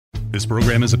This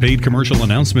program is a paid commercial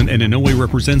announcement and in no way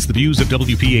represents the views of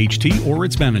WPHT or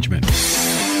its management.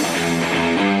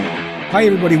 Hi,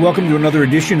 everybody. Welcome to another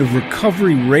edition of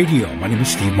Recovery Radio. My name is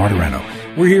Steve Martirano.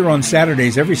 We're here on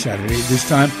Saturdays, every Saturday at this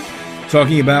time,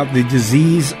 talking about the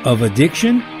disease of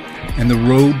addiction and the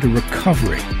road to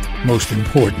recovery, most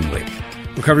importantly.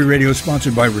 Recovery Radio is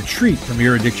sponsored by Retreat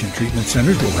Premier Addiction Treatment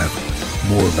Centers. We'll have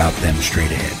more about them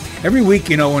straight ahead. Every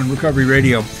week, on Recovery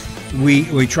Radio,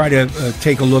 we try to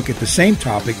take a look at the same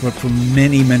topic, but from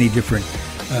many, many different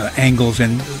angles.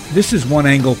 And this is one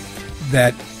angle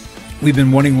that we've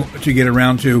been wanting to get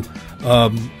around to.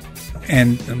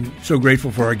 And I'm so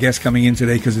grateful for our guest coming in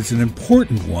today because it's an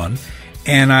important one.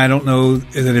 And I don't know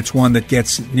that it's one that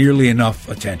gets nearly enough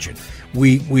attention.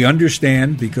 We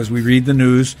understand, because we read the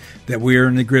news, that we are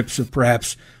in the grips of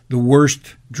perhaps the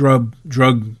worst drug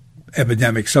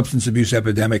epidemic, substance abuse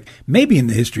epidemic, maybe in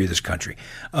the history of this country.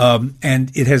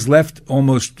 And it has left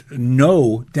almost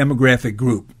no demographic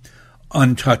group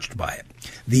untouched by it.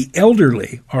 The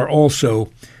elderly are also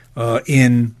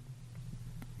in,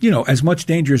 as much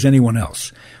danger as anyone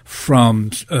else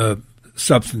from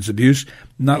substance abuse,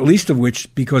 not least of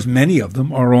which because many of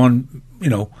them are on,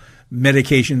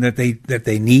 medication that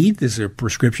they need. These are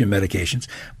prescription medications,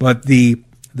 but the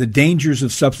dangers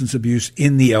of substance abuse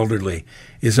in the elderly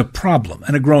is a problem,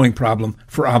 and a growing problem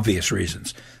for obvious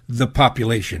reasons. The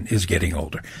population is getting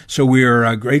older. So we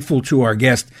are grateful to our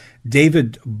guest,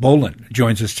 David Boland,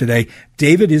 joins us today.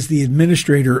 David is the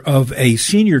administrator of a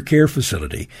senior care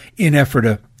facility in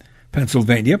Ephrata,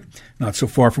 Pennsylvania, not so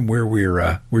far from where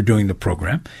we're doing the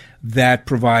program, that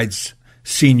provides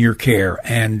senior care.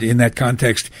 And in that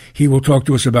context, he will talk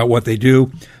to us about what they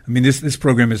do. I mean, this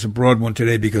program is a broad one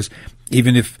today because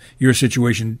even if your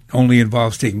situation only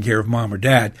involves taking care of mom or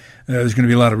dad, there's going to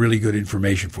be a lot of really good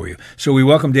information for you. So we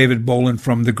welcome David Boland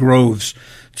from The Groves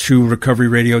to Recovery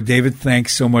Radio. David,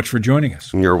 thanks so much for joining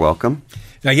us. You're welcome.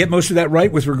 Did I get most of that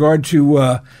right with regard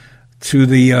to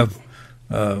the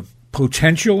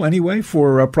potential, anyway,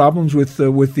 for problems with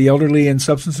the elderly and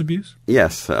substance abuse?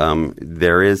 Yes,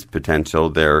 there is potential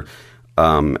there.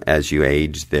 As you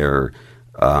age,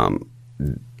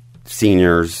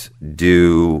 seniors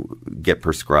do get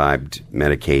prescribed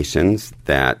medications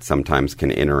that sometimes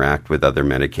can interact with other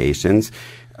medications.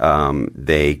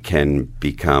 They can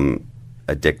become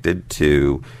addicted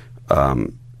to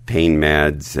pain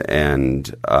meds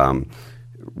and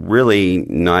really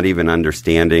not even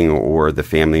understanding, or the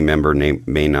family member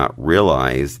may not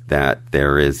realize that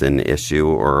there is an issue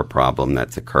or a problem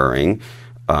that's occurring.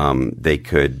 They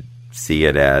could see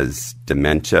it as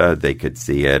dementia. They could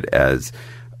see it as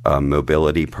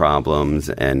mobility problems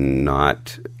and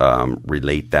not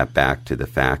relate that back to the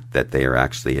fact that they are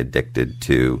actually addicted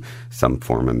to some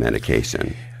form of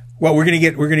medication. Well, we're going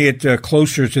to get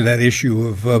closer to that issue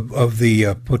of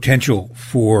the potential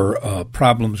for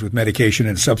problems with medication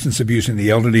and substance abuse in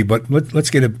the elderly. But let's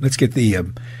get the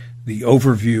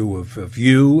overview of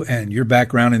you and your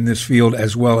background in this field,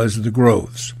 as well as the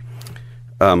Groves.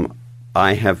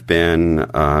 I have been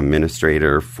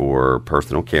administrator for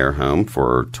personal care home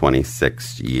for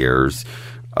 26 years.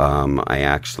 I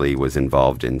actually was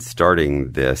involved in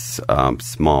starting this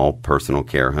small personal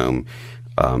care home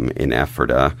in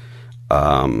Ephrata.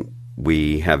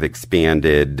 We have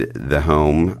expanded the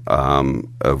home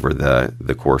over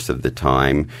the course of the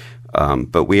time,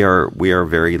 but we are a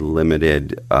very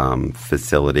limited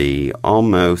facility.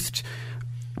 Almost,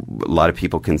 a lot of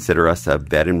people consider us a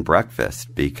bed and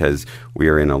breakfast because we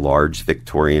are in a large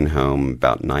Victorian home,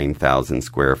 about 9,000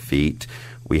 square feet.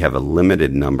 We have a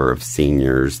limited number of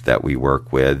seniors that we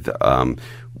work with.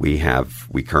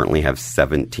 We currently have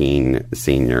 17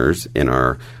 seniors in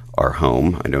our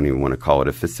home. I don't even want to call it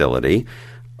a facility.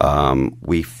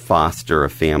 We foster a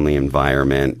family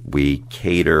environment. We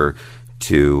cater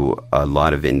to a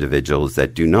lot of individuals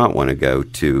that do not want to go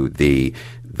to the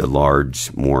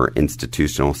large, more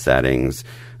institutional settings.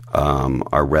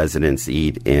 Our residents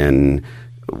eat in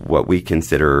what we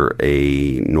consider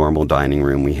a normal dining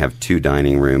room. We have 2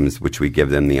 dining rooms, which we give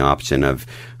them the option of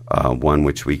one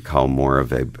which we call more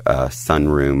of a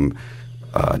sunroom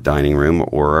dining room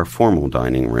or a formal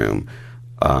dining room.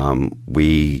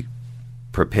 We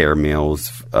prepare meals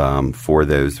for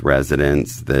those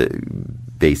residents, the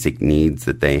basic needs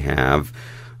that they have.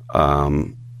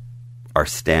 Our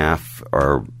staff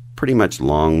are pretty much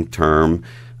long-term,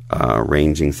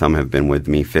 ranging. Some have been with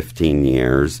me 15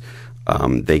 years.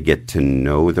 They get to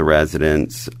know the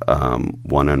residents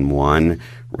one-on-one.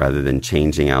 Rather than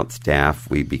changing out staff,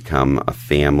 we become a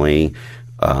family,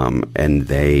 and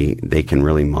they can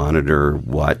really monitor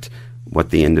what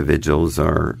the individuals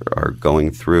are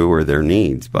going through or their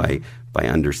needs by by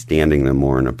understanding them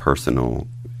more on a personal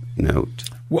note.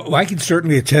 Well, I can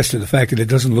certainly attest to the fact that it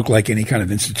doesn't look like any kind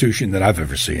of institution that I've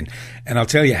ever seen, and I'll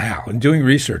tell you how. In doing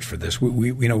research for this,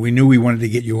 we knew we wanted to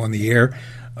get you on the air,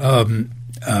 and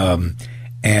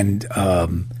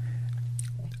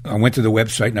I went to the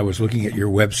website and I was looking at your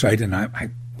website, and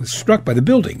I was struck by the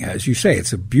building. As you say,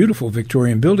 it's a beautiful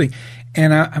Victorian building,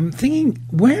 and I'm thinking,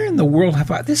 where in the world have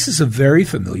I? This is a very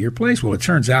familiar place. Well, it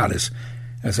turns out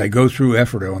as I go through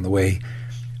Ephrata on the way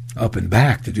up and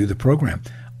back to do the program,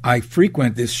 I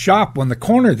frequent this shop on the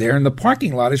corner there, and the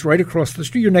parking lot is right across the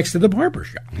street. You're next to the barber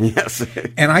shop. Yes.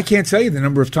 And I can't tell you the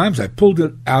number of times I pulled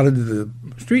it out into the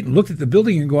street and looked at the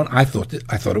building and going, I thought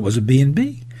it was a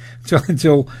B&B.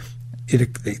 Until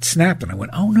it snapped, and I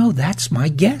went, oh, no, that's my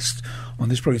guest on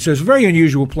this program. So it's a very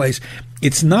unusual place.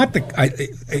 It's not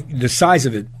the size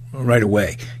of it right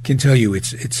away can tell you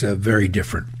it's very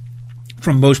different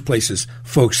from most places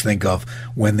folks think of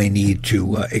when they need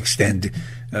to extend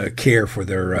care for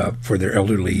their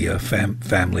elderly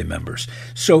family members.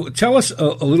 So tell us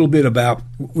a little bit about,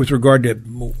 with regard to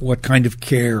what kind of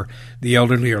care the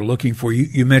elderly are looking for.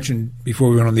 You mentioned before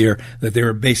we went on the air that there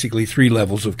are basically 3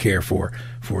 levels of care for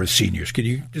seniors. Can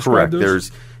you describe Correct. those?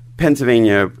 There's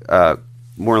Pennsylvania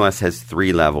more or less has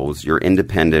 3 levels. Your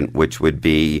independent, which would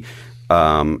be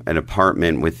an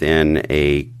apartment within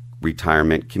a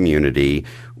retirement community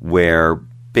where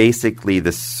basically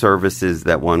the services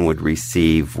that one would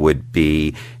receive would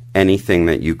be anything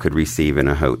that you could receive in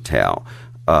a hotel.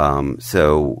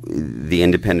 So the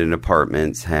independent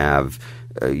apartments have,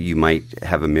 you might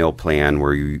have a meal plan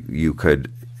where you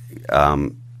could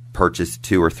purchase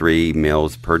 2 or 3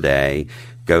 meals per day,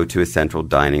 go to a central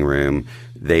dining room.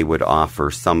 They would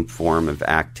offer some form of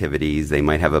activities. They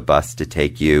might have a bus to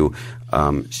take you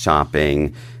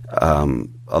shopping.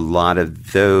 A lot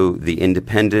of the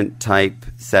independent type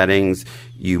settings,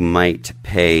 you might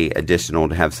pay additional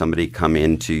to have somebody come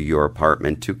into your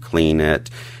apartment to clean it.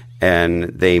 And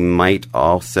they might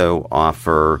also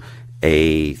offer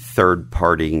a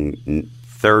third-party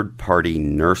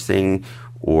nursing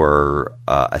or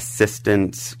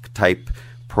assistance type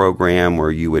program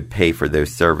where you would pay for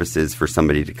those services for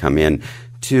somebody to come in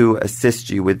to assist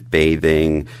you with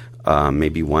bathing,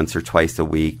 maybe once or twice a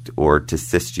week, or to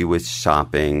assist you with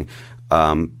shopping.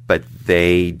 But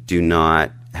they do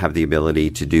not have the ability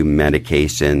to do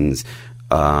medications.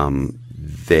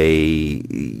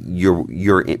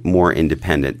 You're more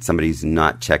independent. Somebody's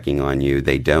not checking on you.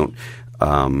 They don't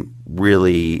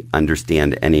really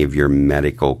understand any of your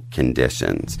medical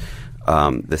conditions.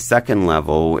 The second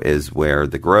level is where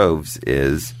the Groves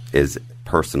is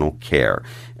personal care.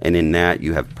 And in that,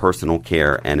 you have personal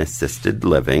care and assisted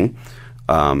living.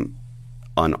 On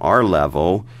our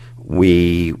level,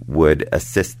 we would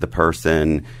assist the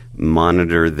person,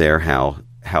 monitor their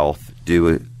health,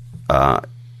 do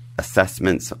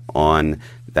assessments on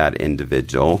that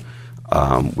individual.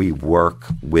 We work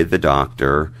with the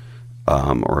doctor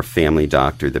or a family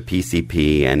doctor, the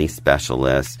PCP, any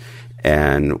specialist,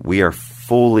 and we are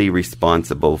fully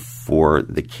responsible for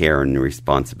the care and the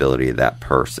responsibility of that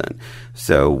person.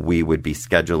 So we would be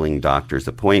scheduling doctor's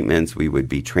appointments. We would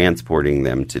be transporting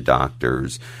them to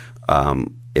doctors.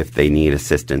 If they need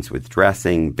assistance with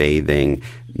dressing, bathing,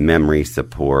 memory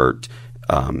support,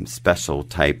 special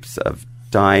types of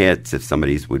diets, if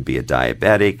somebody's would be a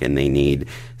diabetic and they need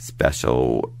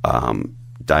special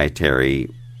dietary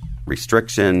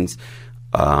restrictions,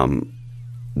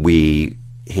 we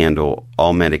handle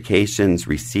all medications,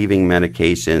 receiving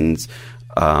medications.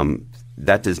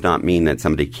 That does not mean that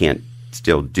somebody can't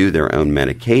still do their own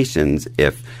medications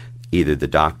if either the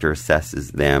doctor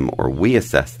assesses them or we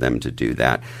assess them to do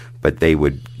that. But they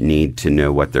would need to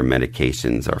know what their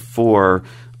medications are for,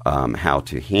 how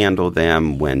to handle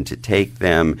them, when to take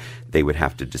them. They would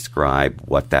have to describe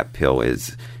what that pill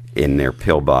is in their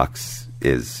pill box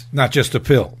is. Not just a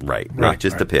pill. Right, not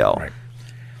just a pill. Right.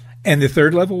 And the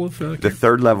third level of care? The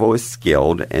third level is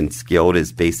skilled, and skilled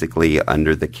is basically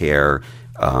under the care.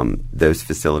 Those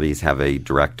facilities have a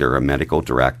director, a medical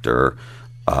director.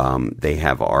 They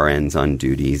have RNs on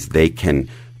duties. They can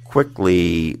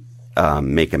quickly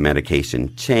make a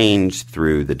medication change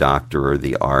through the doctor or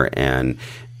the RN,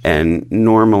 and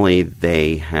normally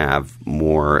they have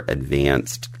more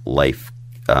advanced life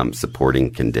supporting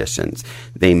conditions.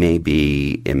 They may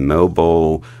be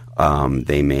immobile.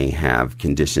 They may have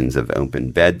conditions of open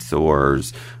bed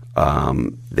sores.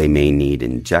 They may need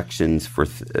injections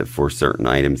for certain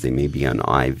items. They may be on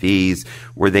IVs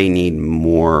where they need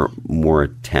more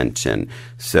attention.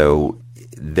 So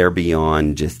they're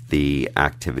beyond just the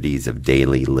activities of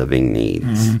daily living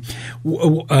needs.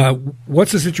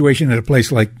 What's the situation at a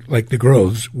place like the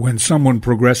Groves when someone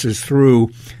progresses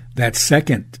through that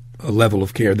second level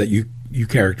of care that you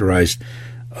characterized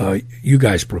you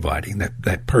guys providing,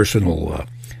 that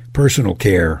personal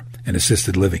care and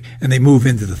assisted living, and they move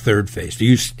into the third phase? Do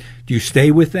you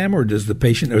stay with them, or does the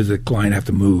patient or does the client have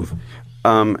to move?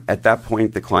 At that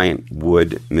point, the client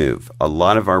would move. A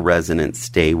lot of our residents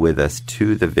stay with us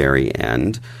to the very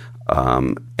end,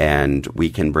 and we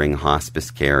can bring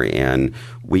hospice care in.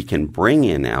 We can bring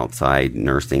in outside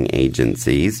nursing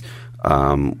agencies.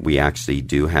 We actually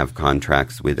do have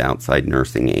contracts with outside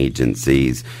nursing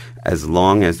agencies. As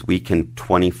long as we can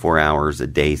 24 hours a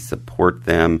day support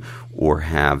them or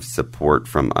have support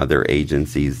from other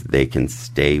agencies, they can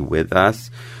stay with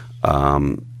us.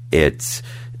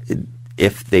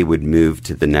 If they would move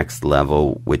to the next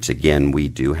level, which again, we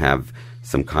do have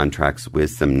some contracts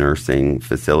with some nursing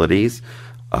facilities.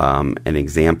 An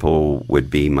example would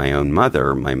be my own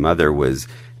mother. My mother was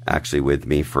actually with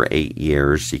me for 8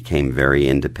 years. She came very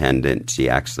independent. She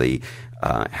actually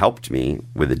helped me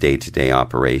with the day-to-day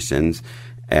operations.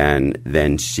 And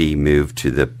then she moved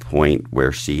to the point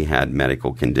where she had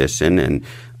medical condition, and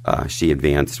she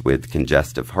advanced with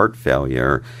congestive heart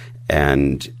failure.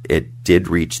 And it did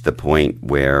reach the point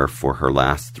where for her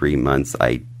last 3 months,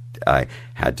 I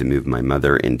had to move my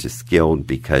mother into skilled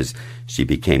because she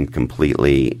became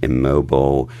completely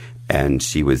immobile and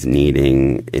she was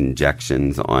needing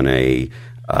injections on a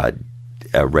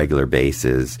regular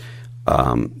basis.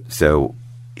 So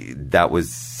that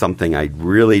was something I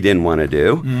really didn't want to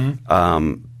do,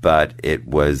 but it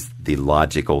was the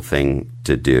logical thing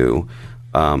to do.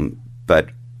 But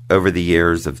over the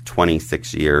years of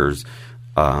 26 years,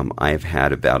 I've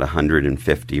had about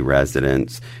 150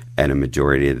 residents, and a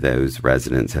majority of those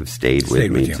residents have stayed with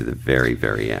me to the very,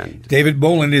 very end. David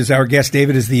Boland is our guest.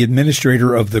 David is the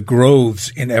administrator of the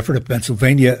Groves in Ephrata,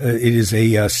 Pennsylvania. It is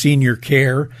a senior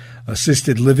care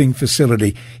assisted living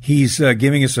facility. He's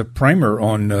giving us a primer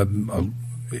on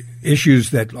issues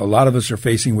that a lot of us are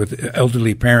facing with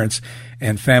elderly parents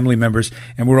and family members.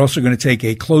 And we're also going to take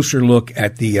a closer look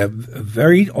at the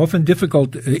very often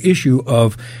difficult issue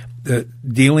of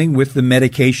dealing with the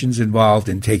medications involved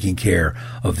in taking care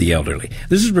of the elderly.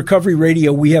 This is Recovery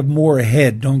Radio. We have more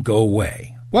ahead. Don't go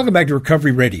away. Welcome back to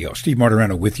Recovery Radio. Steve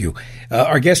Martirano with you.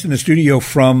 Our guest in the studio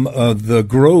from the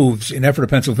Groves in Ephrata,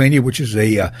 Pennsylvania, which is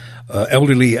a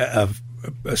elderly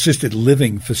assisted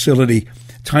living facility.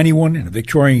 Tiny one in a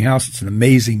Victorian house. It's an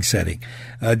amazing setting.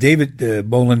 David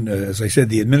Boland, as I said,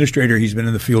 the administrator, he's been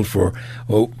in the field for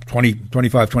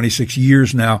 25, 26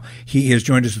 years now. He has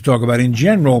joined us to talk about, in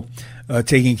general,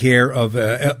 taking care of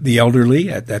the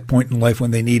elderly at that point in life when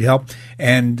they need help.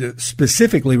 And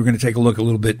specifically, we're going to take a look a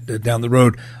little bit down the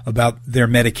road about their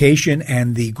medication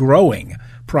and the growing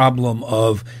problem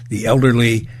of the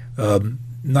elderly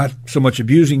not so much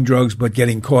abusing drugs, but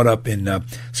getting caught up in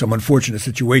some unfortunate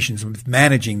situations with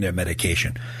managing their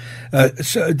medication.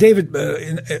 So, David,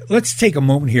 let's take a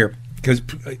moment here, because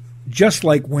just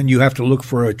like when you have to look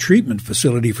for a treatment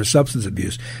facility for substance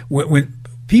abuse, when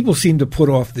people seem to put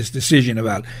off this decision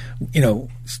about,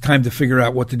 it's time to figure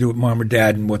out what to do with mom or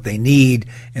dad and what they need,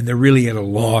 and they're really at a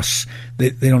loss. They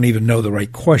don't even know the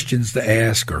right questions to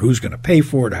ask or who's going to pay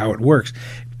for it, or how it works.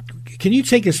 Can you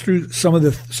take us through some of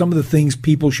the things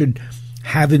people should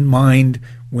have in mind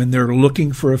when they're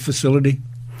looking for a facility?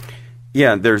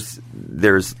 Yeah,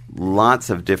 there's lots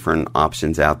of different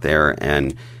options out there,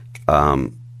 and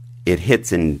it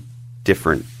hits in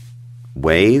different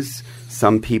ways.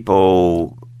 Some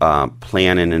people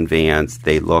plan in advance.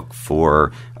 They look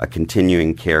for a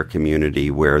continuing care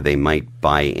community where they might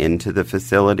buy into the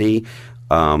facility,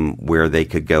 where they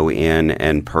could go in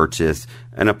and purchase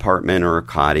an apartment or a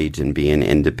cottage and be an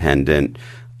independent,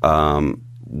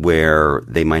 where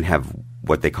they might have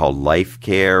what they call life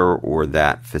care, or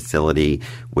that facility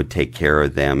would take care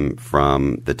of them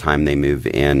from the time they move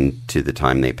in to the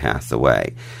time they pass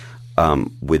away.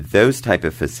 With those type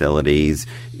of facilities,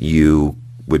 you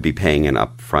would be paying an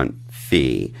upfront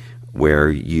fee, where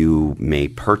you may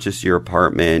purchase your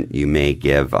apartment, you may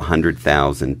give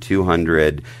 $100,000,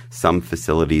 $200,000. Some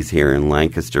facilities here in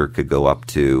Lancaster could go up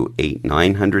to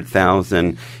 $800,000,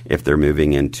 $900,000 if they're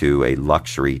moving into a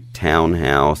luxury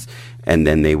townhouse, and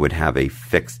then they would have a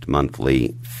fixed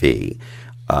monthly fee.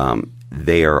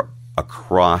 They are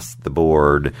across the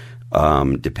board,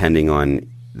 depending on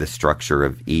the structure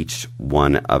of each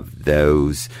one of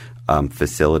those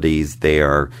facilities. They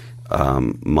are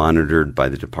monitored by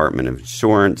the Department of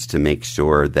Insurance to make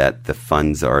sure that the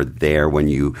funds are there when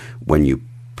you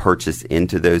purchase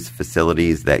into those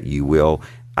facilities that you will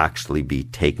actually be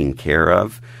taken care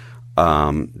of.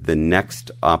 The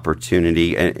next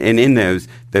opportunity, and in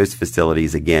those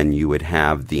facilities, again, you would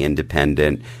have the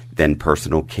independent, then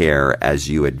personal care as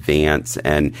you advance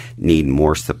and need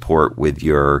more support with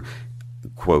your,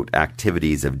 quote,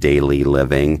 activities of daily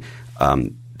living,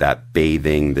 that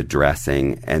bathing, the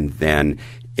dressing, and then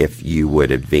if you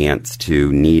would advance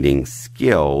to needing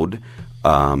skilled,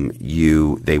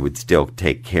 they would still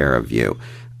take care of you.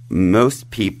 Most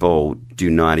people do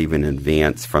not even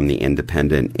advance from the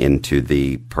independent into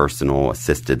the personal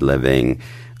assisted living,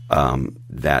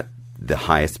 that the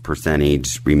highest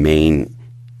percentage remain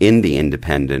in the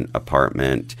independent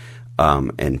apartment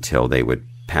until they would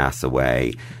pass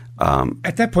away.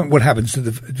 At that point, what happens?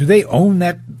 Do they own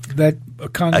that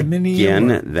condominium?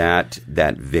 Again,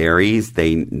 that varies.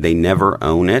 They never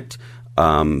own it,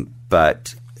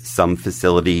 but some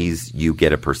facilities you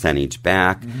get a percentage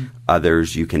back. Mm-hmm.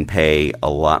 Others you can pay a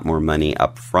lot more money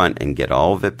up front and get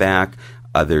all of it back.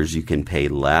 Others you can pay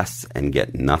less and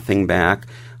get nothing back.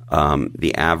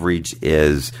 The average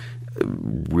is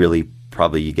really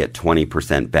probably you get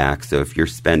 20% back. So if you're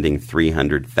spending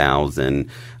 $300,000,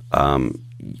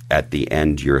 at the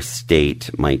end your estate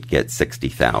might get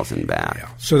 $60,000 back. Yeah.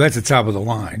 So that's the top of the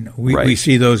line. We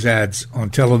see those ads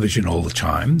on television all the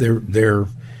time. They're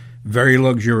very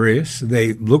luxurious.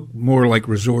 They look more like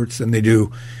resorts than they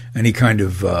do any kind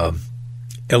of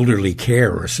elderly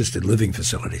care or assisted living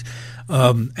facilities.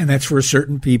 And that's for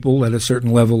certain people at a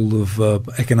certain level of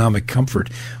economic comfort.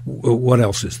 What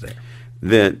else is there?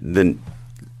 The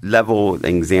level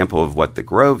example of what the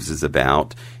Groves is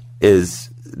about is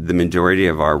the majority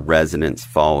of our residents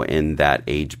fall in that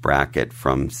age bracket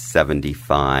from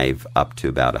 75 up to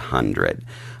about 100.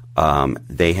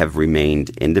 They have remained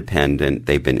independent.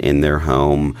 They've been in their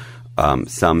home.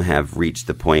 Some have reached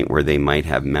the point where they might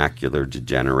have macular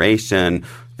degeneration.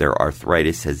 Their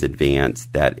arthritis has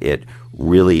advanced that it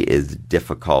really is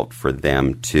difficult for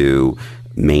them to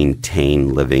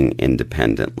maintain living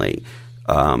independently.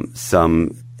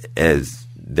 Some, as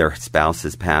their spouse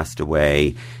has passed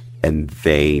away, and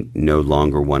they no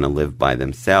longer want to live by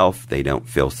themselves. They don't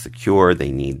feel secure. They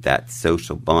need that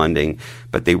social bonding,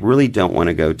 but they really don't want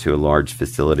to go to a large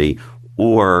facility,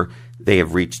 or they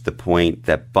have reached the point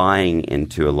that buying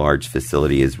into a large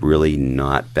facility is really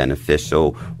not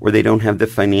beneficial, or they don't have the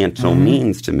financial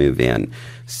means to move in.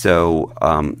 So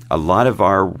a lot of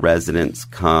our residents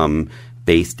come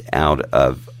based out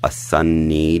of a sudden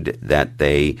need that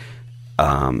they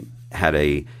had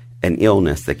an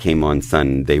illness that came on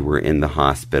sudden. They were in the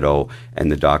hospital,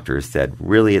 and the doctor said,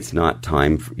 really, it's not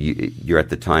time. You're at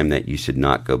the time that you should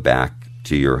not go back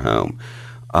to your home.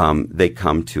 They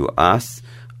come to us.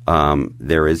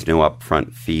 There is no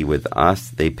upfront fee with us.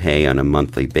 They pay on a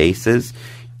monthly basis.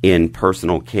 In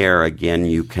personal care, again,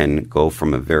 you can go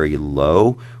from a very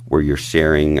low, where you're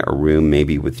sharing a room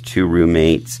maybe with 2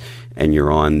 roommates, and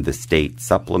you're on the state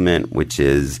supplement, which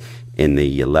is in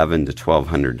the $1,100 to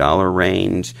 $1,200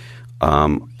 range.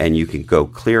 And you can go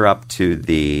clear up to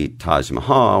the Taj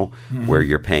Mahal, where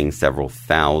you're paying several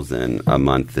thousand a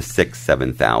month, the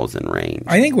 $6,000-7,000 range.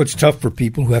 I think what's tough for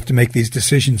people who have to make these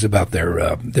decisions about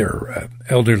their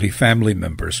elderly family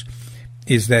members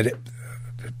is that,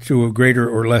 to a greater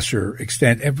or lesser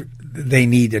extent, they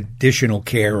need additional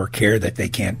care or care that they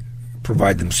can't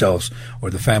provide themselves or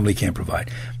the family can't provide.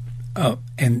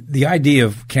 And the idea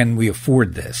of can we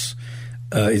afford this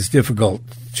is difficult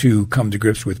to come to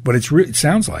grips with. But it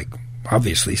sounds like,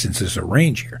 obviously, since there's a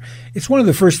range here, it's one of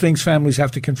the first things families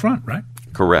have to confront, right?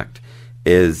 Correct.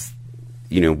 Is,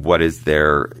 what is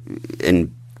their –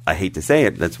 and I hate to say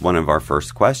it, that's one of our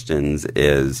first questions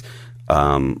is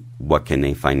what can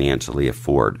they financially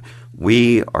afford?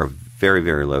 We are very,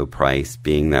 very low price,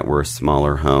 being that we're a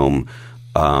smaller home.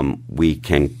 We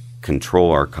can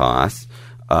control our costs.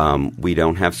 We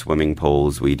don't have swimming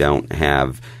pools. We don't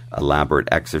have elaborate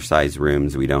exercise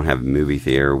rooms. We don't have movie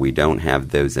theater. We don't have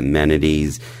those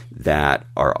amenities that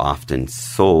are often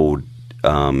sold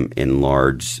in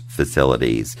large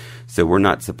facilities. So we're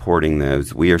not supporting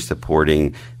those. We are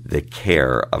supporting the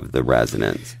care of the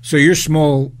residents. So you're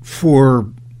small for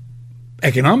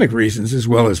economic reasons as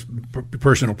well as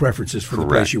personal preferences for the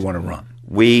place you want to run.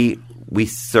 We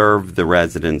serve the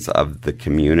residents of the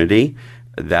community.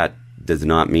 That does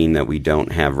not mean that we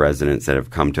don't have residents that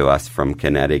have come to us from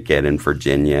Connecticut and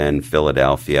Virginia and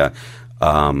Philadelphia.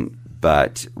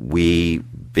 But we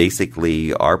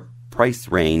basically, our price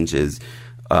range is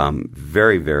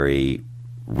very, very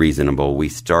reasonable. We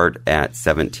start at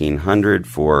 $1,700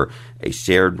 for a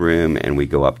shared room, and we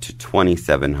go up to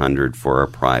 $2,700 for a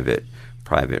private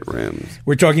private rooms.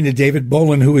 We're talking to David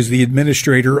Boland, who is the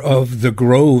administrator of The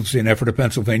Groves in Ephrata,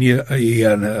 Pennsylvania,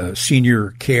 a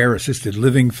senior care assisted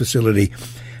living facility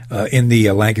in the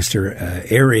Lancaster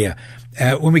area.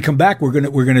 When we come back, we're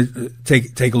going to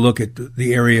take a look at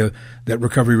the area that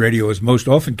Recovery Radio is most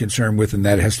often concerned with, and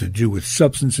that has to do with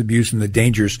substance abuse and the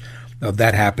dangers of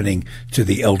that happening to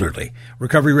the elderly.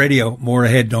 Recovery Radio, more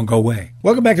ahead. Don't go away.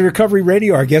 Welcome back to Recovery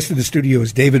Radio. Our guest in the studio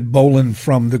is David Boland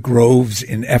from The Groves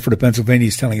in Ephrata, Pennsylvania.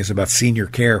 He's telling us about senior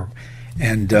care,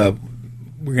 and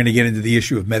we're going to get into the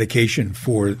issue of medication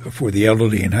for the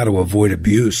elderly and how to avoid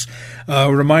abuse.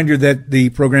 A reminder that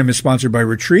the program is sponsored by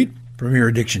Retreat, Premier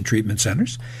Addiction Treatment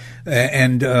Centers,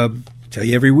 and tell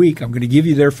you every week I'm going to give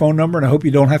you their phone number, and I hope you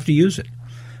don't have to use it.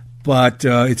 But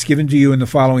it's given to you in the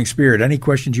following spirit. Any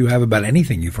questions you have about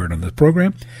anything you've heard on the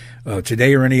program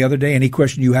today or any other day, any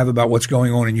question you have about what's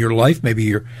going on in your life, maybe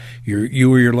you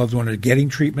or your loved one are getting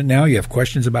treatment now, you have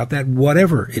questions about that,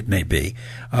 whatever it may be,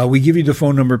 we give you the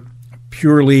phone number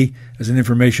purely as an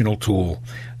informational tool.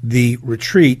 The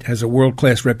Retreat has a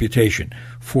world-class reputation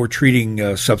for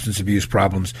treating substance abuse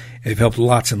problems. They've helped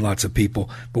lots and lots of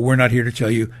people, but we're not here to tell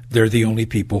you they're the only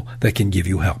people that can give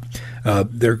you help.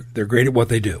 They're great at what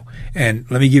they do. And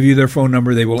let me give you their phone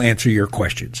number. They will answer your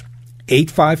questions.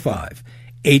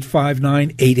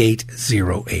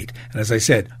 855-859-8808. And as I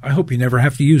said, I hope you never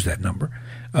have to use that number.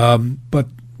 But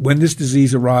when this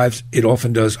disease arrives, it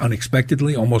often does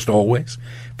unexpectedly, almost always.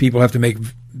 People have to make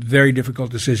very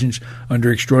difficult decisions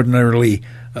under extraordinarily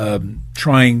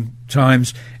trying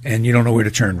times, and you don't know where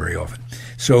to turn very often.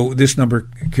 So this number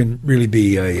can really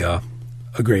be a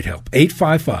great help.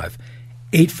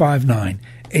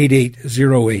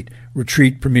 855-859-8808,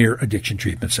 Retreat Premier Addiction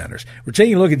Treatment Centers. We're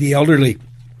taking a look at the elderly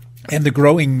and the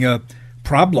growing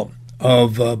problem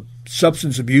of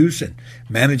substance abuse and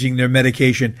managing their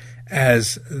medication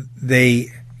as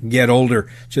they get older.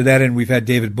 To that end, we've had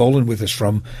David Boland with us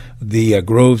from the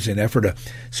Groves in Ephrata.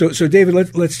 So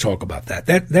David, let's talk about that.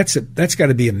 That's got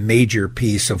to be a major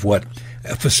piece of what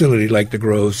a facility like the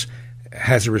Groves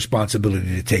has a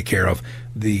responsibility to take care of,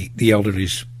 the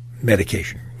elderly's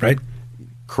medication, right?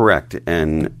 Correct.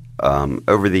 And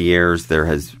over the years, there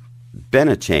has been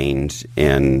a change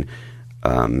in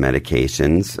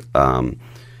medications.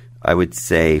 I would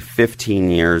say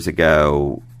 15 years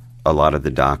ago, a lot of the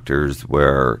doctors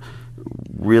were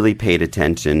really paid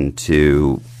attention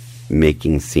to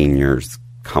making seniors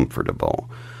comfortable.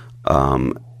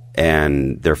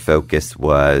 And their focus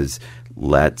was,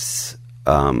 let's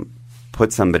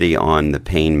put somebody on the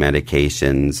pain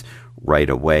medications right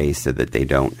away so that they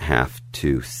don't have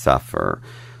to suffer.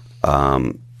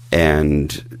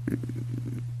 And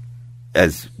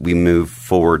as we move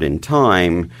forward in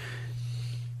time,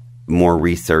 more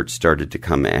research started to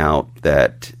come out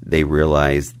that they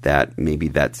realized that maybe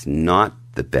that's not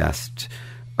the best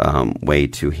way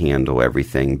to handle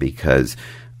everything, because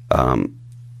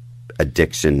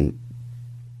addiction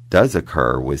does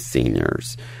occur with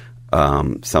seniors.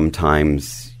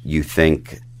 Sometimes you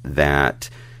think that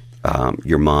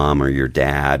your mom or your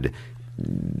dad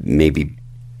may be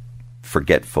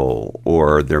forgetful,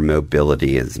 or their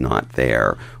mobility is not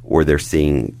there, or they're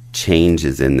seeing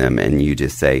changes in them, and you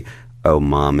just say, oh,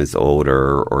 mom is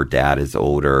older or dad is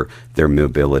older, their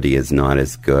mobility is not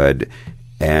as good.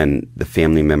 And the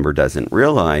family member doesn't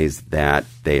realize that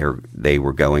they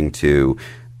were going to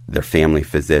their family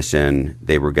physician,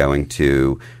 they were going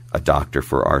to a doctor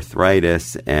for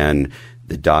arthritis, and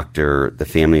the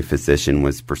family physician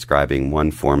was prescribing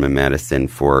one form of medicine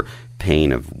for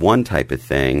pain of one type of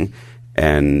thing,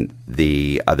 and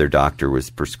the other doctor was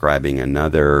prescribing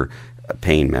another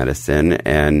pain medicine,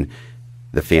 and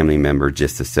the family member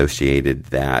just associated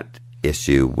that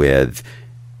issue with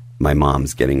my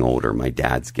mom's getting older, my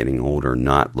dad's getting older,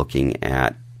 not looking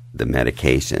at the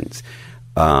medications.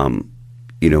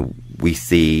 We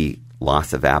see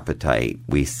loss of appetite,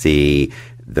 we see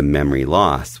the memory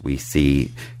loss, we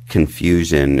see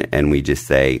confusion, and we just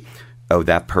say, oh,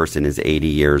 that person is 80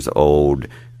 years old,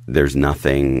 there's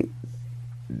nothing,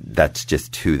 that's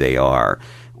just who they are.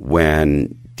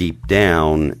 When deep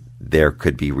down, there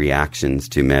could be reactions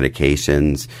to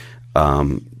medications.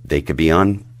 They could be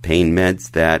on pain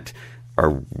meds that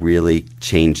are really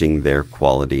changing their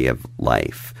quality of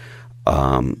life.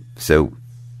 So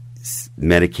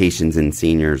medications in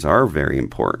seniors are very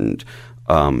important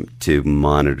to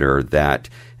monitor that.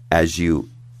 As you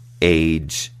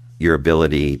age, your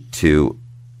ability to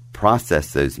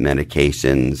process those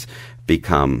medications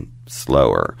become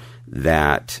slower.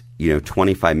 That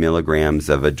 25 milligrams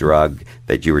of a drug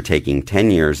that you were taking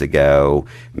 10 years ago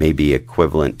may be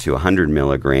equivalent to 100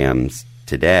 milligrams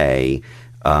today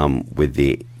with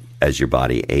the as your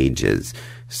body ages.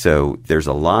 So there's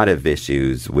a lot of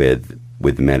issues with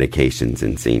medications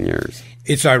in seniors.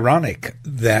 It's ironic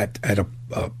that at a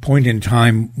point in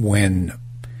time when,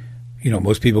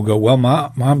 most people go, well,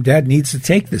 mom, dad needs to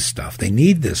take this stuff. They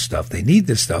need this stuff. They need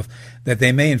this stuff, that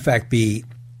they may in fact be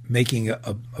making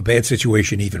a bad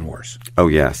situation even worse. Oh,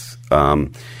 yes.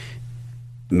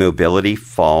 Mobility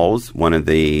falls. One of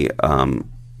the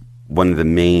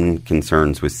main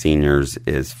concerns with seniors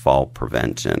is fall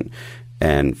prevention.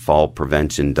 And fall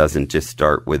prevention doesn't just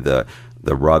start with the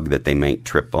rug that they might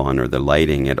trip on or the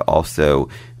lighting. It also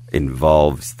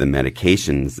involves the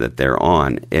medications that they're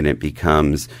on, and it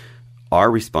becomes our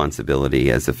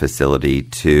responsibility as a facility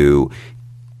to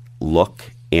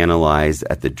look, analyze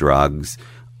at the drugs.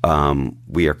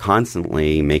 We are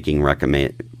constantly making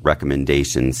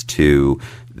recommendations to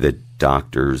the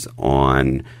doctors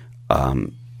on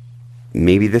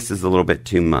maybe this is a little bit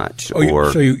too much. So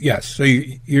you're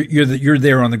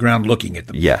there on the ground looking at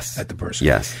them. Yes. At the person.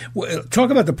 Yes. Well, talk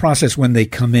about the process when they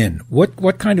come in.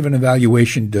 What kind of an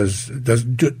evaluation does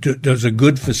a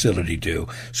good facility do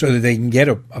so that they can get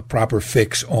a proper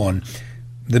fix on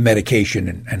the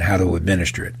medication and how to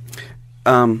administer it?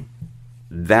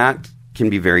 That can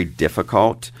be very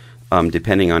difficult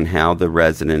depending on how the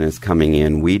resident is coming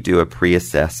in. We do a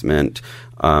pre-assessment.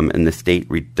 And the state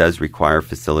does require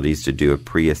facilities to do a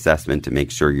pre-assessment to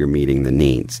make sure you're meeting the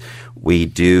needs. We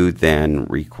do then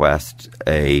request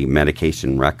a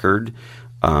medication record,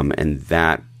 and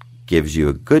that gives you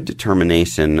a good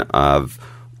determination of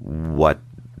what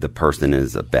the person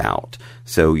is about.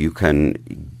 So you can,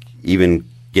 even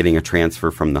getting a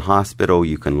transfer from the hospital,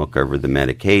 you can look over the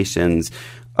medications.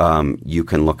 You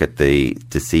can look at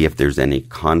to see if there's any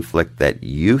conflict that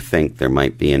you think there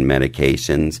might be in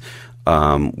medications.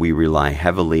 We rely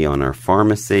heavily on our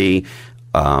pharmacy.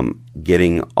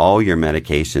 Getting all your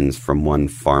medications from one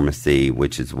pharmacy,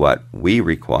 which is what we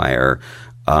require,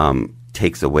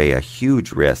 takes away a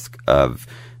huge risk of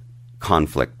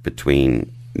conflict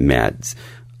between meds.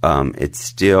 It's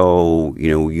still,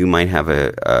 you might have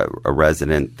a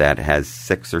resident that has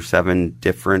 6 or 7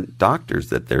 different doctors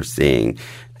that they're seeing.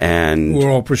 And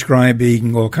we're all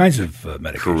prescribing all kinds of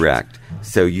medications. Correct.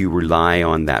 So you rely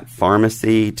on that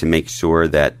pharmacy to make sure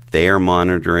that they are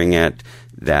monitoring it,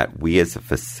 that we as a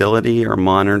facility are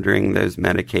monitoring those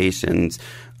medications.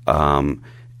 And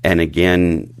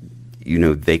again,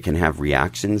 they can have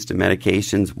reactions to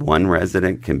medications. One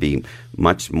resident can be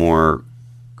much more,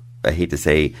 I hate to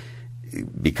say,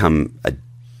 become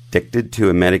addicted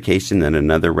to a medication than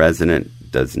another resident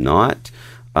does not.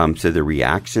 So the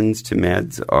reactions to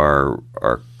meds are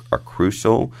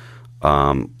crucial.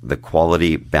 The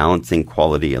quality, balancing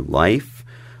quality of life.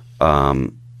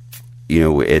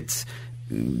 It's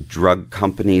drug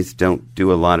companies don't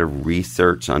do a lot of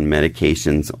research on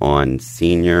medications on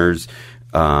seniors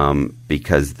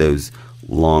because those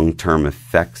long-term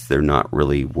effects they're not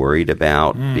really worried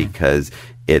about because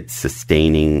it's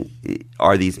sustaining.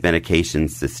 Are these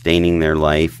medications sustaining their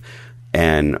life?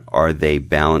 And are they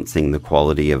balancing the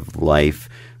quality of life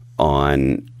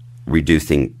on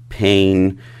reducing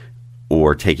pain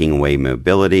or taking away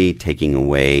mobility, taking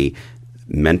away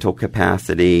mental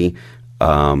capacity?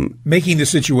 Making the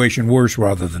situation worse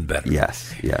rather than better.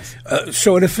 Yes.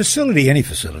 So at a facility, any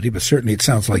facility, but certainly it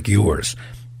sounds like yours,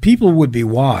 people would be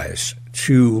wise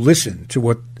to listen to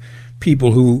what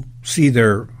people who see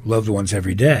their loved ones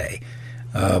every day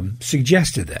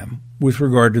suggest to them with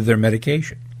regard to their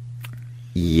medication.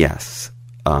 Yes.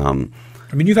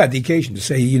 You've had the occasion to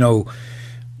say,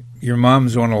 your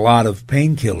mom's on a lot of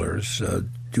painkillers.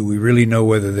 Do we really know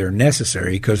whether they're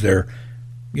necessary because they're,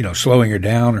 slowing her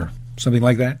down or something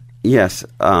like that? Yes.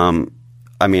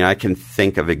 I can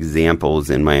think of examples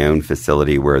in my own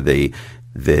facility where the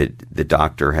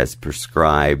doctor has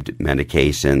prescribed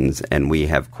medications and we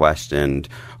have questioned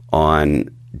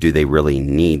on do they really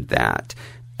need that?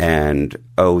 And,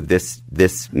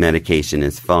 this medication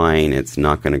is fine. It's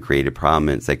not going to create a problem.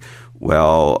 It's like,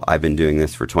 well, I've been doing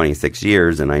this for 26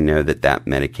 years, and I know that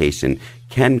medication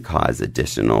can cause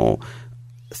additional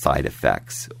side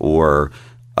effects, or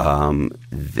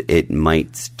it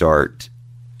might start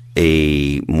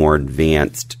a more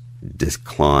advanced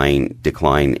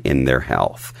decline in their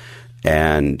health.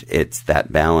 And it's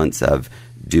that balance of,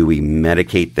 do we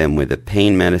medicate them with a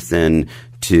pain medicine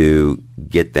to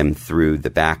get them through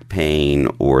the back pain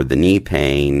or the knee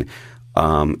pain?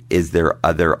 Is there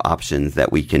other options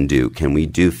that we can do? Can we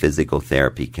do physical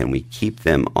therapy? Can we keep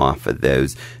them off of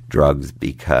those drugs?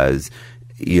 Because,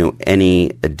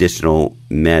 any additional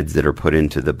meds that are put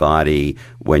into the body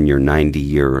when you're 90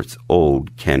 years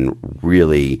old can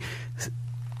really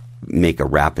make a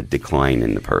rapid decline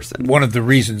in the person. One of the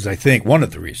reasons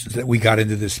that we got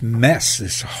into this mess,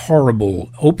 this horrible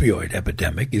opioid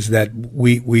epidemic, is that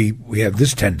we have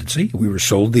this tendency, we were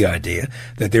sold the idea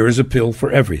that there is a pill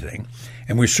for everything.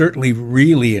 And we're certainly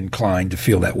really inclined to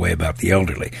feel that way about the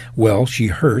elderly. Well, he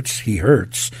hurts,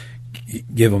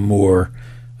 give him more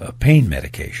pain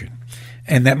medication.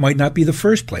 And that might not be the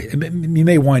first place. You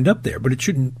may wind up there, but it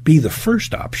shouldn't be the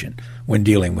first option when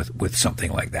dealing with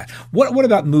something like that. What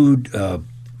about mood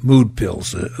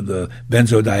pills, the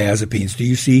benzodiazepines? Do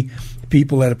you see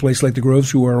people at a place like the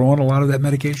Groves who are on a lot of that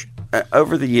medication?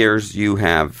 Over the years, we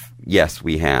have. You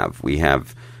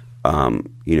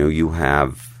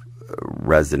have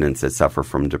residents that suffer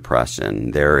from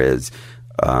depression. There is,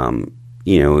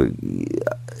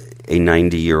 a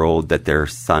 90-year-old that their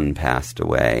son passed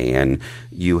away, and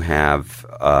you have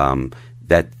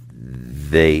that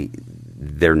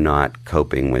they're not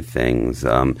coping with things.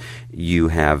 You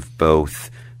have both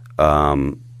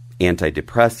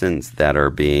antidepressants that are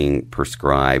being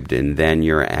prescribed, and then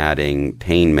you're adding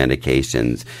pain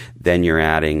medications. Then you're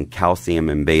adding calcium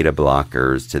and beta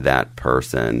blockers to that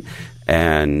person.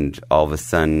 And all of a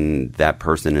sudden, that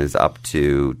person is up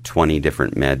to 20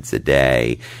 different meds a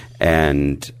day.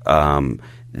 And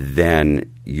then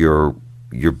you're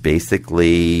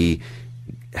basically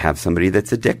have somebody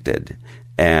that's addicted.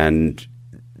 And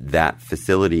that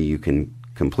facility, you can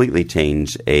completely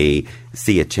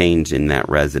see a change in that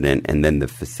resident. And then the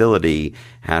facility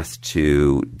has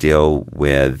to deal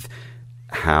with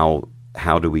how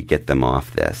do we get them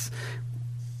off this?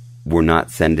 We're not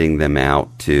sending them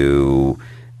out to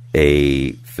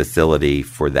a facility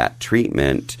for that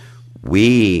treatment.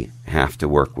 We have to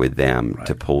work with them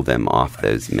to pull them off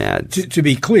those meds. To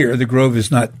be clear, the Grove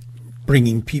is not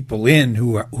bringing people in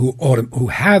who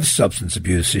have substance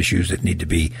abuse issues that need to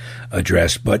be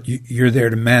addressed, but you're there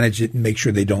to manage it and make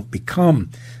sure they don't become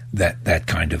that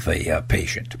kind of a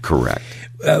patient. Correct.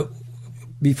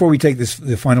 Before we take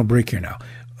the final break here now,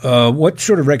 what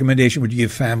sort of recommendation would you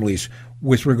give families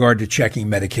with regard to checking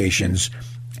medications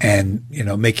and,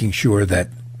 making sure that,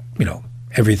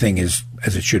 everything is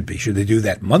as it should be? Should they do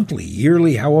that monthly,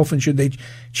 yearly? How often should they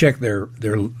check their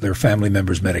family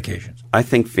members' medications? I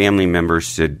think family members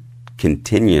should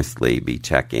continuously be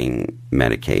checking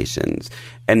medications.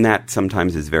 And that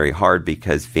sometimes is very hard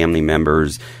because family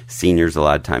members, seniors a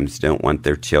lot of times don't want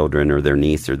their children or their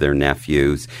niece or their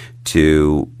nephews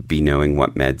to be knowing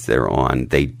what meds they're on.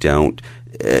 They don't.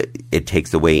 It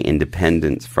takes away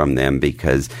independence from them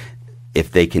because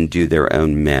if they can do their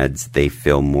own meds, they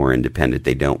feel more independent.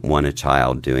 They don't want a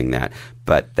child doing that.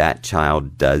 But that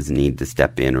child does need to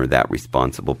step in, or that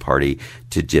responsible party,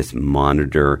 to just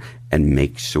monitor and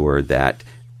make sure that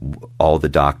all the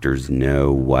doctors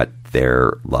know what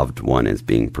their loved one is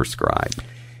being prescribed.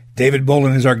 David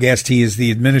Boland is our guest. He is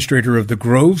the administrator of The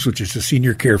Groves, which is a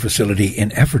senior care facility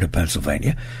in Ephrata,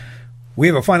 Pennsylvania. We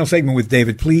have a final segment with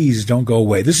David. Please don't go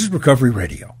away. This is Recovery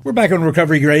Radio. We're back on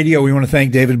Recovery Radio. We want to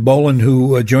thank David Boland,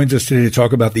 who joins us today to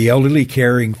talk about the elderly,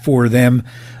 caring for them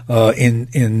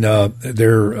in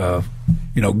their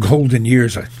golden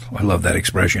years. I love that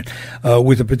expression.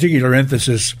 With a particular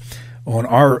emphasis on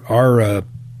our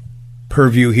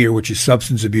purview here, which is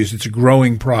substance abuse. It's a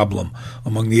growing problem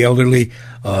among the elderly,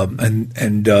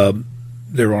 and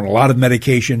they're on a lot of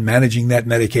medication. Managing that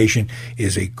medication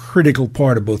is a critical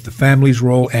part of both the family's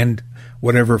role and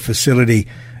whatever facility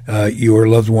your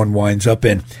loved one winds up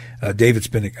in. David's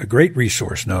been a great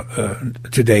resource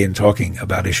today in talking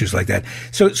about issues like that.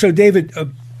 So David,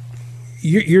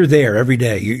 you're there every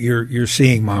day. You're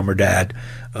seeing mom or dad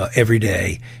every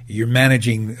day. You're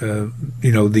managing,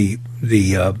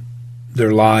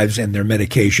 their lives and their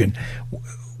medication.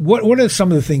 What are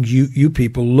some of the things you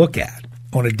people look at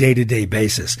on a day-to-day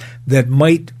basis that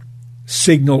might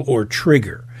signal or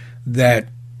trigger that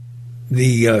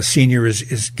the senior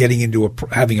is getting into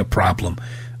having a problem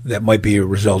that might be a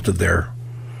result of their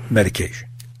medication?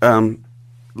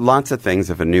 Lots of things.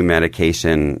 If a new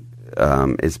medication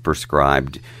is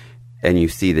prescribed and you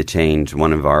see the change,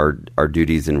 one of our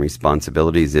duties and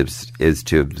responsibilities is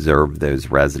to observe those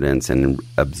residents and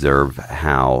observe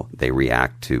how they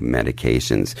react to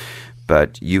medications.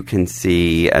 But you can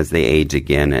see as they age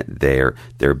again, their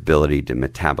ability to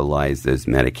metabolize those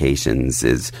medications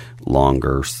is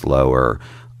longer, slower.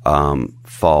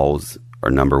 Falls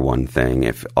are number one thing.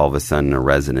 If all of a sudden a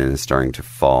resident is starting to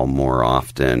fall more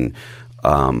often,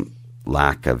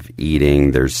 lack of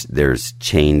eating, there's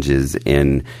changes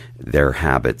in their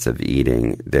habits of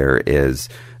eating. There is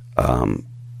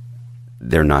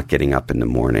they're not getting up in the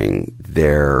morning.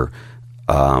 They're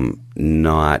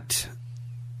not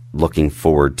looking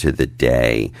forward to the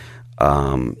day.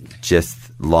 just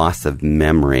loss of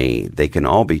memory. They can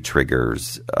all be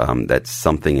triggers that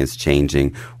something is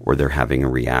changing or they're having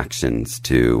reactions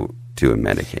to a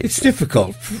medication. It's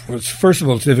difficult. First of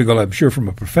all, it's difficult, I'm sure, from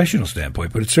a professional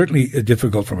standpoint, but it's certainly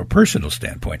difficult from a personal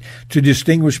standpoint to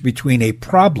distinguish between a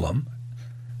problem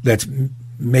that's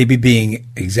maybe being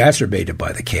exacerbated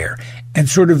by the care and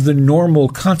sort of the normal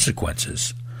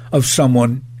consequences of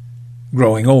someone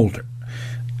growing older.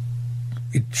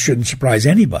 It shouldn't surprise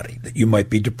anybody that you might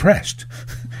be depressed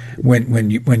when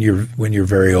you're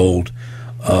very old.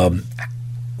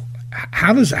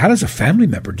 How does a family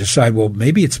member decide? Well,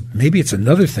 maybe it's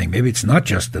another thing. Maybe it's not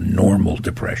just a normal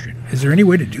depression. Is there any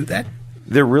way to do that?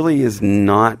 There really is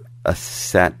not a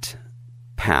set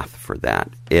path for that.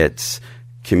 It's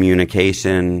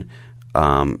communication,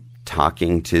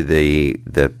 talking to the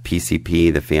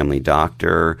PCP, the family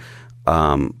doctor,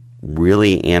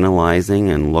 really analyzing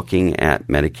and looking at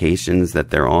medications that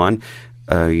they're on.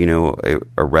 A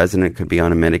resident could be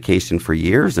on a medication for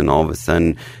years, and all of a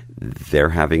sudden they're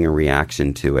having a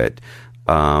reaction to it.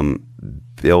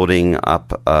 Building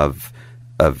up of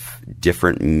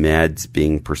different meds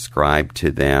being prescribed to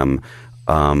them,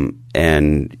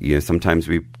 and sometimes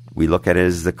we look at it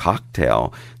as a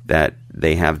cocktail that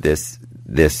they have this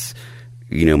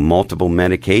multiple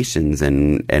medications,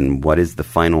 and what is the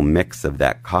final mix of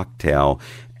that cocktail,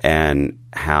 and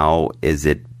how is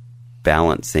it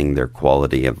balancing their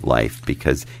quality of life,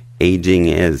 because aging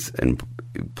is and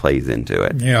plays into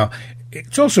it. Yeah.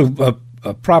 It's also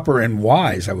proper and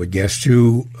wise, I would guess,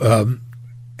 to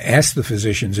ask the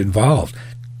physicians involved,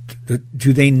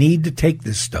 do they need to take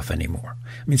this stuff anymore?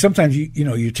 I mean, sometimes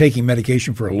you're taking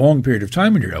medication for a long period of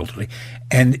time when you're elderly,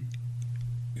 and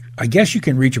I guess you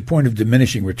can reach a point of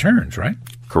diminishing returns, right?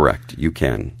 Correct. You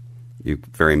can. You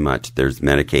very much. There's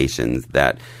medications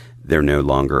that they're no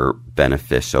longer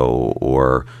beneficial,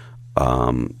 or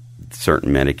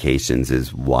certain medications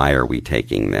is, why are we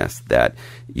taking this? That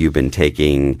you've been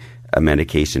taking a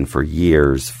medication for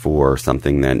years for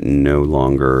something that no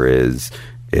longer is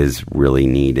really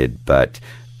needed, but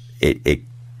it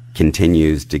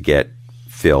continues to get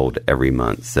filled every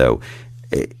month. So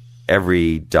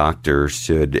every doctor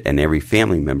should, and every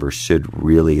family member should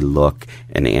really look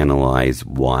and analyze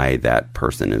why that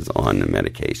person is on the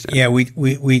medication. Yeah,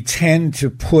 we tend to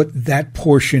put that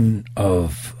portion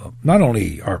of not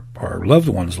only our loved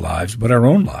ones' lives, but our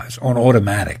own lives on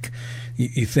automatic.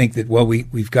 You think that, well,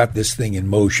 we've got this thing in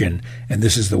motion, and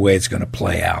this is the way it's going to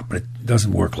play out, but it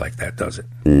doesn't work like that, does it?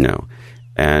 No.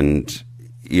 And,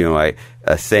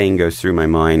 a saying goes through my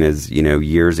mind is,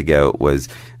 years ago it was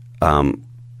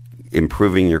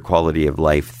improving your quality of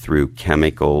life through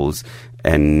chemicals,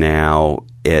 and now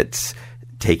it's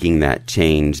taking that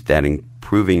change, that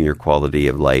improving your quality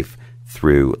of life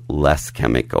through less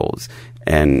chemicals.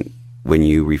 And when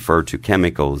you refer to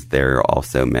chemicals, they're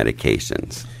also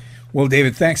medications. Well,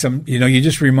 David, thanks. You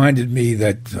just reminded me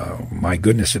that, my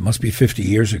goodness, it must be 50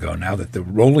 years ago now that the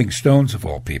Rolling Stones, of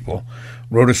all people,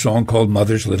 wrote a song called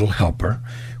Mother's Little Helper,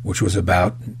 which was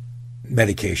about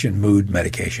medication, mood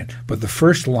medication. But the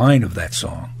first line of that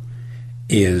song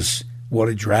is, what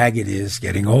a drag it is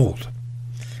getting old.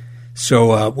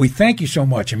 So we thank you so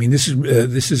much. I mean, this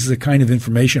is the kind of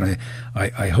information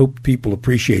I hope people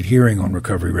appreciate hearing on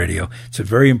Recovery Radio. It's a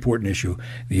very important issue,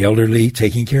 the elderly,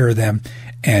 taking care of them,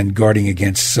 and guarding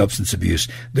against substance abuse.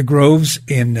 The Groves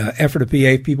in Ephrata, PA,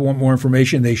 if people want more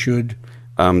information, they should?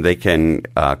 They can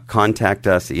contact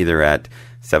us either at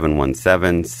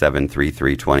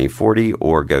 717-733-2040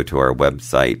 or go to our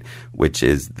website, which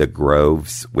is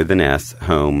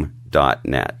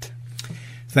thegroveshome.net.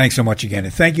 Thanks so much again.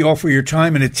 And thank you all for your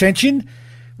time and attention.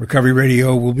 Recovery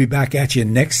Radio will be back at you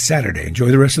next Saturday. Enjoy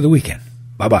the rest of the weekend.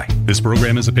 Bye-bye. This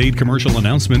program is a paid commercial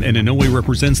announcement and in no way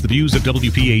represents the views of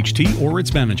WPHT or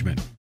its management.